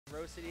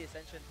Rose City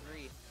Ascension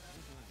 3.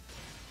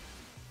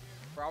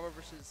 Bravo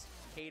versus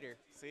Cader.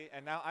 See,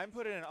 and now I'm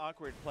put in an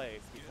awkward place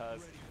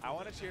because I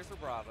want to cheer for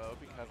Bravo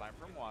because I'm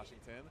from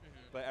Washington,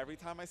 but every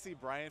time I see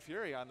Brian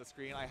Fury on the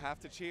screen, I have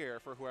to cheer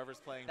for whoever's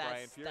playing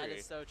Brian Fury. That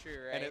is so true,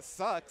 right? And it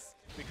sucks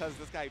because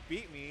this guy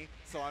beat me,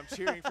 so I'm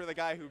cheering for the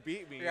guy who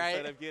beat me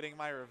instead of getting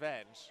my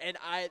revenge. And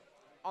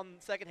on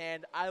the second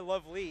hand, I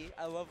love Lee.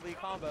 I love Lee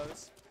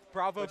combos.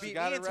 Bravo beat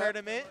me in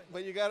tournament.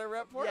 But you got to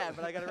rep Portland. Yeah,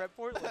 but I got to rep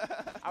Portland.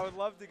 I would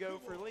love to go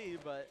for Lee,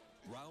 but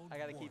I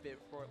got to keep it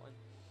for Portland.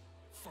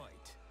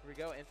 Fight. Here we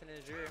go,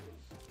 Infinite Azure.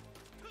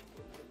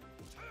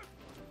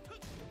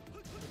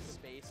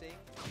 Spacing.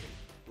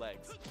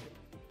 Legs.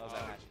 Love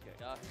that match kick.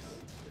 Ducks.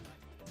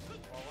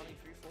 Wall running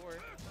 3-4.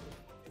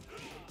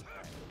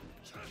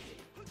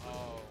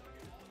 Oh.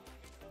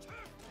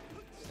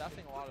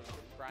 Stuffing a lot of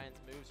Brian's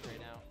moves right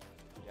now.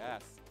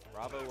 Yes.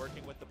 Bravo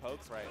working with the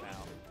pokes right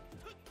now.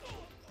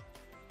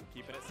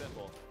 Keeping it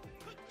simple.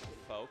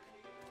 Poke.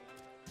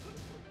 Trying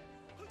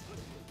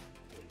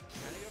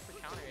to go for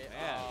counter hit.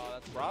 Man, oh,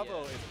 that's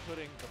Bravo is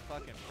putting the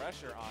fucking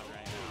pressure on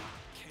right now.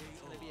 It's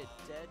going to be a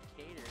dead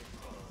Cader.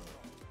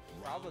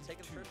 Bravo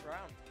taking the first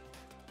round.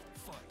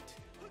 Fight.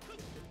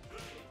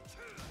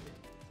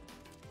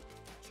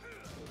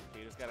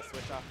 Cader's got to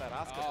switch off that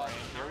Oscar Oh, brain.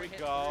 Here we hit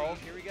go.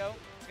 3. Here we go.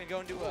 He's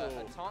going to go into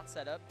a taunt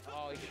setup.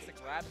 Oh, he gets the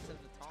grab instead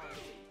of the taunt.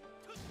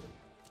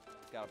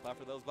 Got to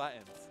buffer those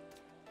buttons.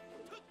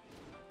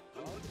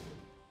 Oh.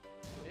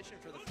 Fishing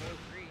for the 4-3.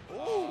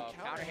 Ooh,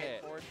 counter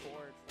hit. Forward.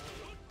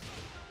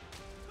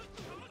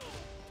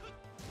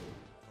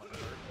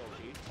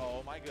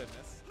 Oh my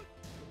goodness.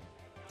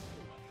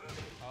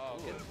 Oh,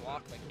 gets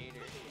blocked by Cader.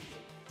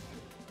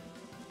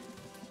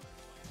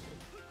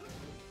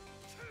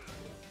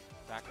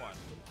 Back one.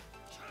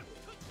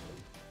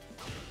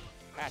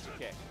 Catch a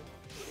kick.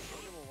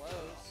 Little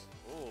lows.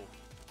 Ooh.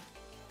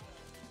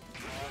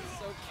 Oh,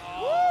 so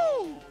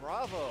Woo!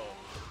 Bravo.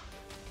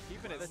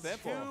 Keeping it the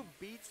simple. 2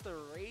 beats the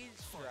rage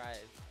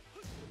drive.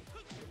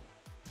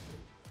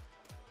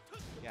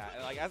 Yeah,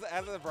 and like as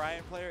a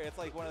Brian player, it's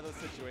like one of those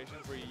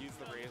situations where you use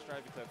the rage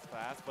drive because it's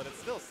fast, but it's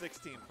still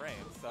 16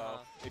 frames.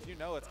 So if you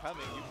know it's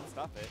coming, you can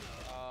stuff it.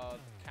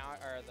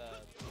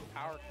 The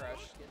power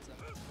crush gets him.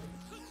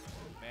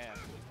 Man.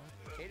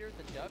 Cader with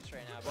the ducks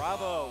right now.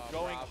 Bravo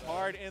going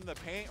hard in the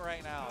paint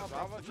right now. Oh, Drops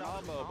Bravo the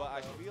dropped the combo, but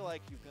I combo. feel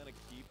like he's gonna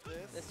keep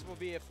this. This will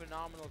be a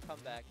phenomenal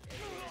comeback.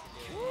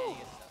 Woo!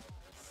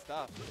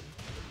 Stuff.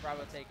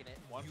 Bravo taking it.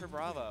 One for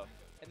Bravo.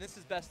 And this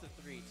is best of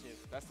 3 too.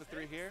 Best of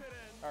 3 here?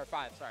 Or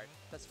 5, sorry.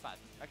 Best of 5.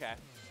 Okay.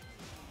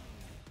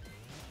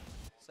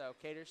 So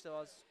Cader still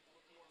has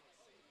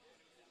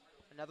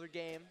another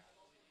game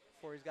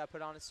before he's got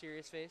put on a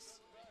serious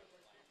face.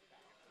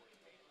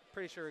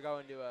 Pretty sure we're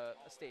going to a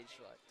stage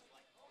select.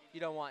 You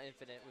don't want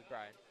infinite with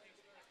Brian.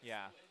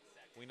 Yeah.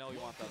 We know you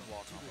want those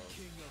wall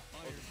combos.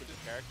 Oh, switching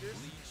characters?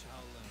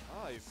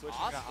 Oh, he's switching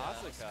to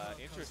Asuka.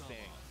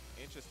 Interesting.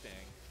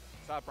 Interesting.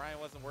 Thought Brian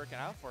wasn't working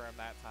out for him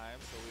that time,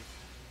 so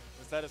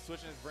instead of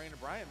switching his brain to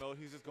Brian mode,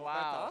 he's just going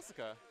back to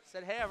Asuka.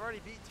 Said, hey, I've already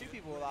beat 2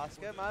 people with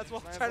Asuka. Might as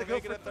well try to go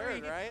for a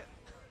third, 3. right?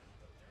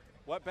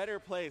 What better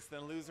place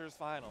than losers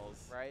finals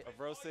of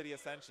Rose City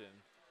Ascension?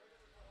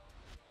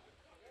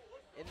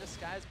 In the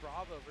Skies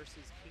Bravo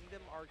versus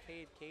Kingdom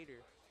Arcade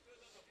Cader.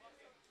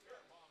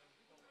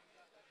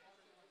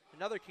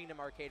 Another Kingdom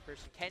Arcade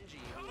person,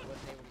 Kenji, who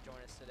wasn't able to join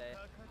us today.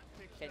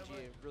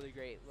 Kenji, a really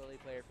great Lily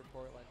player for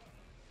Portland.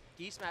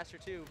 Geesemaster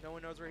too, no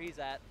one knows where he's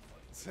at.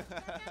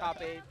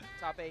 top eight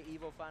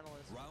Evo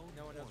finalist.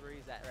 No one knows where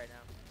he's at right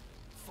now.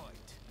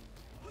 Fight.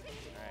 All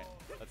right,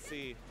 let's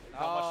see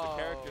how much the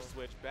character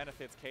switch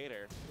benefits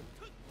Cader.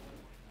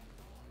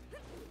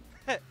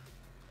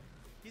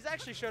 He's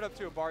actually showed up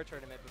to a bar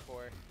tournament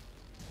before.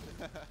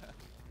 Alright.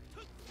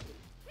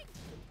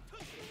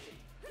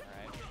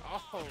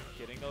 Oh,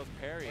 getting those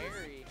parries.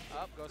 Parry.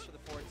 Up, goes for the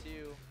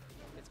 4-2.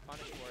 Gets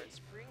punished for it.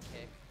 Spring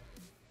kick.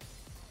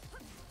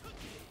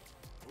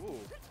 Ooh.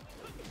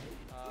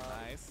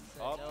 Nice.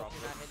 So Oh, nope, you're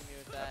not hitting me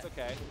with that. That's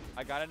okay.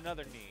 I got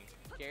another knee.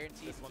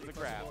 Guaranteed. This one's a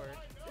grab.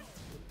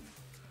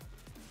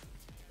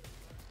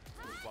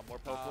 One more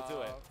poke will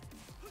do it.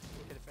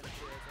 Could have finished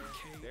it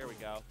right there. There we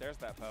go. There's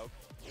that poke.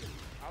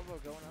 Bravo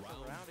going up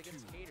and around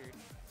against Cader.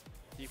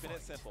 Keeping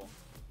it simple.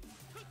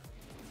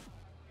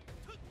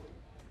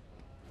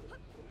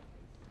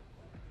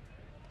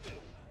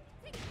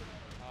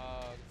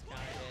 Oh, it's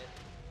counter hit.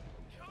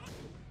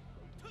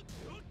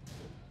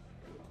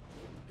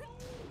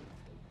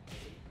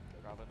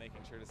 Bravo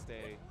making sure to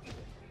stay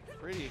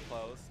pretty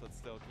close, but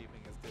still keeping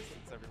his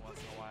distance every once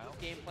in a while.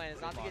 Game plan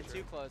is not to get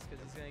too close because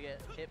he's going to get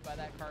hit by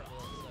that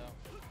cartwheel. So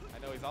I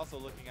know he's also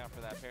looking out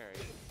for that parry.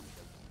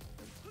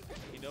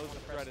 He knows the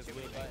threat is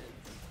looming.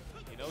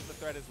 He knows the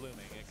threat is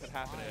looming. It could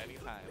happen at any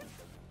time.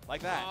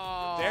 Like that.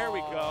 Oh. There we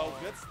go.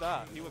 Good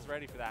stuff. He was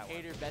ready for that one.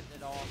 Cader betting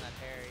it all on that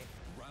parry.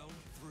 Round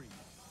 3.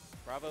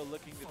 Bravo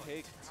looking to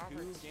take 2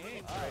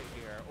 games Oh. right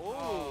here. Ooh.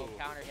 Oh,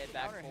 counter hit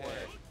back Counter forward.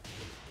 hit.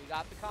 We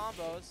got the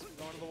combos.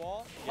 Going to the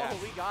wall. Yes. Oh,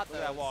 we got Look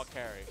those. at that wall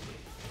carry.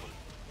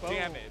 Boom.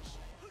 Damage.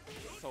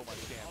 so much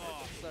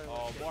damage. So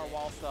Oh, much more damage.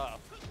 wall stuff.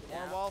 Yeah.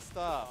 More wall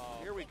stuff.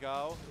 Oh. Here we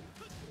go.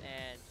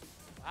 And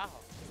wow.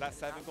 Is that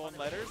 7 golden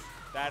letters?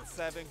 That's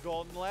 7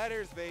 golden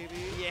letters, baby.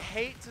 You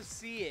hate to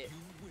see it,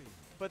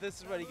 but this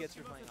is what he gets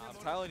for playing I'm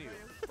Oscar. telling you,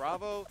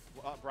 Bravo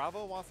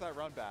wants that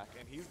run back,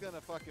 and he's going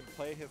to fucking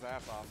play his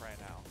ass off right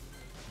now.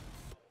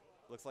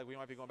 Looks like we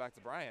might be going back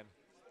to Brian.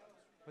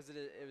 Was it?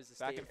 It was a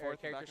Back state and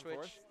forth, character back and switch.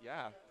 forth.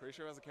 Yeah, pretty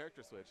sure it was a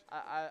character switch.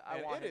 I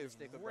And wanted it to is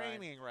stick with Brian.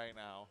 raining right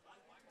now.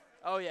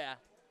 Oh yeah,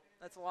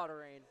 that's a lot of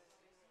rain.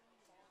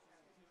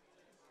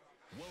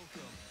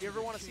 If you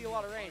ever want to see a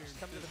lot of rain, just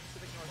come to the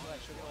Pacific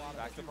Northwest. You'll get a lot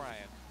Back of to it.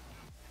 Brian.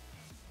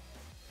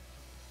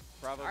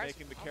 Bravo Alright,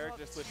 making the so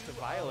character I'm switch to up 2-0.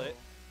 Violet.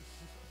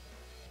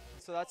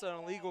 So that's an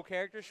illegal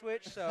character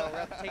switch. So we're gonna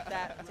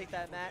have to take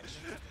that match.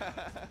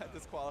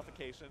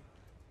 Disqualification.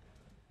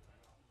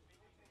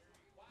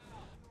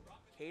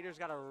 Cader's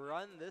got to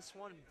run this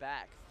one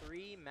back.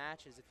 3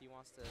 matches if he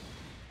wants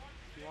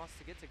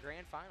to get to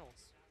grand finals.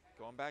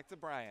 Going back to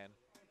Brian.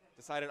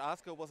 Decided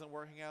Oscar wasn't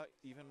working out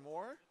even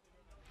more.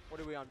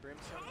 What are we on,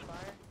 Brimstone and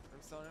Fire?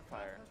 Brimstone and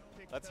Fire.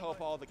 Let's hope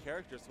all the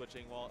character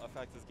switching won't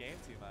affect his game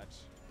too much.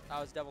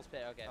 Oh, it's Devil's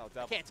Pit. Okay. Oh, I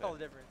Devil's can't tell Pit.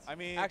 the difference. I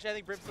mean, actually, I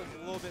think Brimstone's a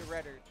little bit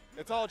redder.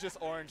 it's all just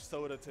orange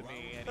soda to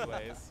me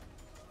anyways.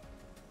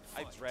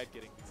 I dread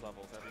getting these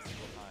levels every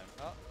single time.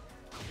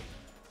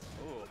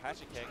 Oh, Ooh,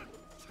 hatchet kick.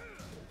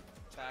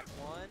 back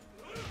one.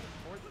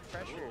 More than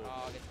pressure. Ooh.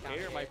 Oh, gets counter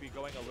Cader hit. might be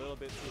going a little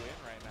bit too in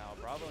right now.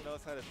 Bravo knows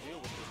how to deal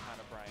with this kind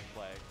of Brian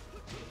play.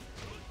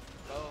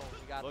 Boom,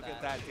 we got Look that.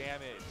 at that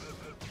damage.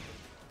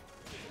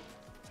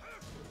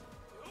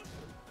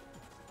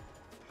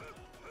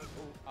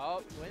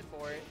 Oh, you went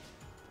for it.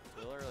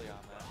 Still early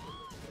on that.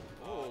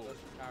 Oh, Ooh, goes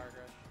for Power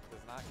Crush.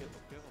 does not get the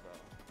kill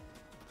though.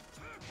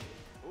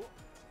 Ooh,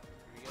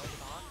 Here we go,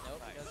 Con. Nope,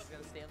 Nice. because he's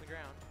going to stay on the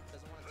ground.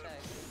 Doesn't want to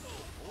tag.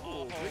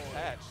 ooh, good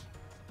catch.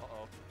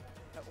 Uh-oh.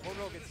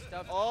 Horrible gets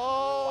stuffed.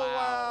 Oh,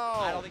 wow.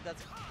 I don't think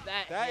that's...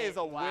 That That hit. is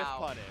a whiff Wow.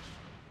 punish.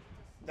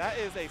 That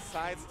is a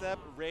sidestep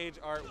rage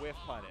art whiff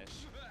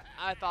punish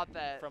I thought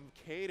that from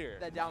Cader.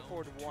 that down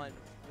forward 1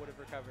 would have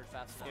recovered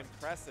fast enough.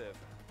 Impressive.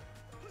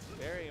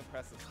 Very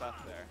impressive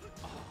stuff there.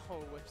 Oh,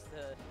 whips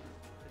the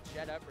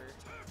jet upper.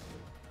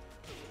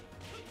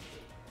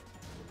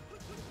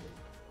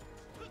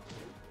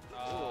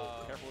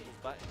 Ooh, careful with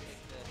those buttons.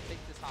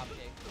 Take this hop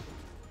kick.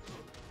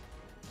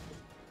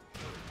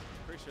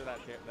 Pretty sure that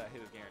hit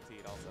is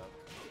guaranteed also.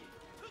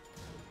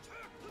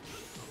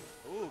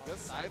 Ooh, good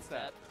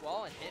sidestep.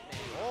 Wall and Hitman.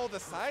 Oh, the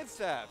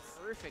sidesteps.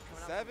 Perfect.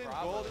 Coming 7 out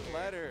from Bravo golden here.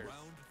 letters.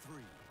 Round 3.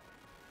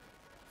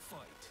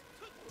 Fight.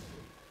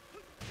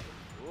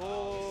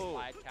 Ooh.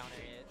 Slide counter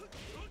hit.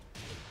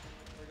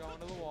 We're going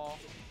to the wall.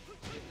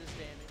 Get this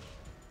damage.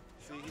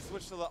 See, he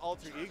switched to the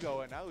alter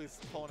ego, and now he's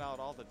pulling out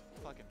all the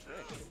fucking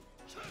tricks.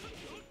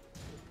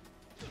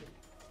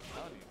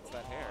 Telling you, it's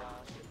that hair.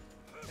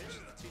 Finishes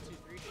the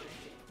 2-2-3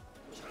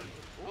 string.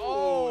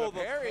 Ooh, the the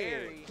parry.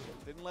 parry.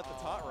 Didn't let the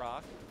taunt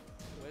rock.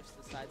 Whips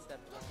the sidestep.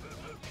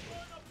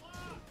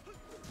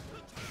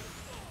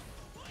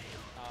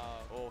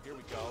 Oh, here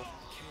we go.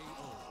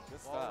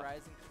 Good Wall stuff.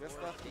 rising Good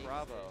forward, stuff from takes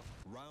Bravo.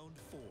 it. Round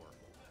 4.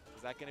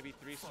 Is that going to be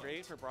 3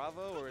 straight for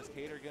Bravo, or is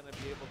Cader going to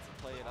be able to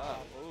play it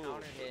up? Ooh,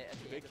 Counter hit at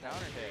the big end of that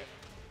counter hit.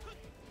 string.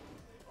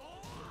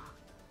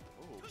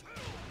 Ooh,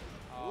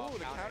 Oh, ooh,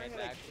 the counter hit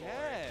back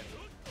again.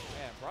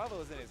 Man,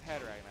 Bravo's in his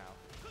head right now.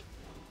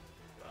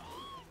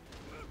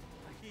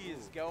 He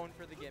is going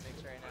for the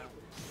gimmicks right now.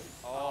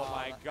 Oh,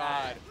 my that-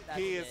 God. that's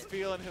He it. is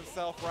feeling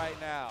himself right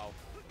now.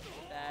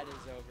 That is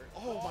over.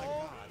 Oh, my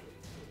God.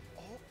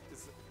 Oh,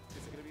 is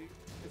it going to be?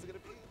 Is it going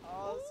to be?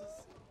 Oh, this is.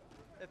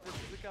 If this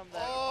is a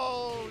comeback.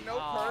 Oh, no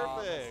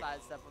perfect.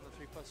 Sidestep on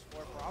the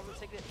 3+4. Bravo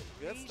taking it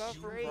Good 3 stuff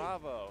from straight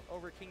Bravo.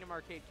 over Kingdom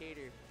Arcade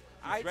Cader.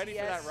 He's ready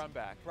for that ITS run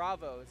back.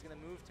 Bravo is going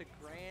to move to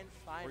grand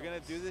finals. We're going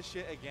to do this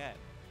shit again.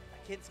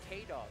 Against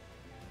K-Dog.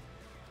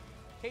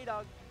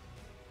 K-Dog,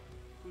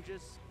 who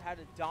just had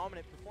a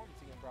dominant performance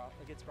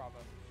against Bravo.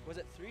 Was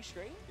it 3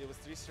 straight? It was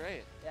 3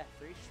 straight. Yeah,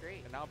 3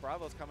 straight. And now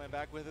Bravo's coming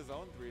back with his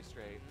own 3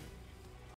 straight. Mhm.